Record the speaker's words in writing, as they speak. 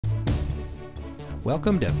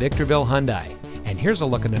Welcome to Victorville Hyundai, and here's a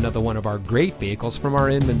look at another one of our great vehicles from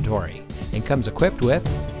our inventory, and comes equipped with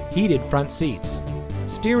heated front seats,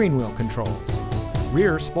 steering wheel controls,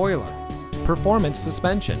 rear spoiler, performance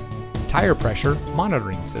suspension, tire pressure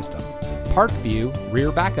monitoring system, park view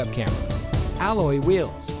rear backup camera, alloy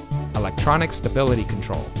wheels, electronic stability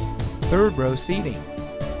control, third row seating,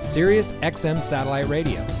 Sirius XM satellite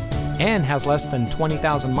radio, and has less than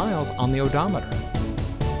 20,000 miles on the odometer.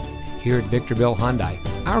 Here at Victorville Hyundai,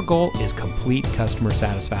 our goal is complete customer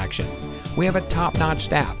satisfaction. We have a top-notch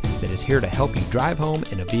staff that is here to help you drive home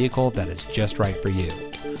in a vehicle that is just right for you.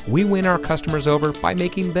 We win our customers over by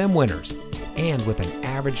making them winners. And with an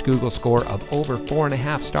average Google score of over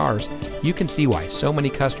 4.5 stars, you can see why so many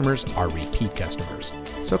customers are repeat customers.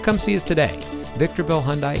 So come see us today. Victorville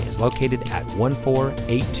Hyundai is located at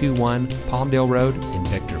 14821 Palmdale Road in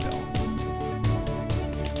Victorville.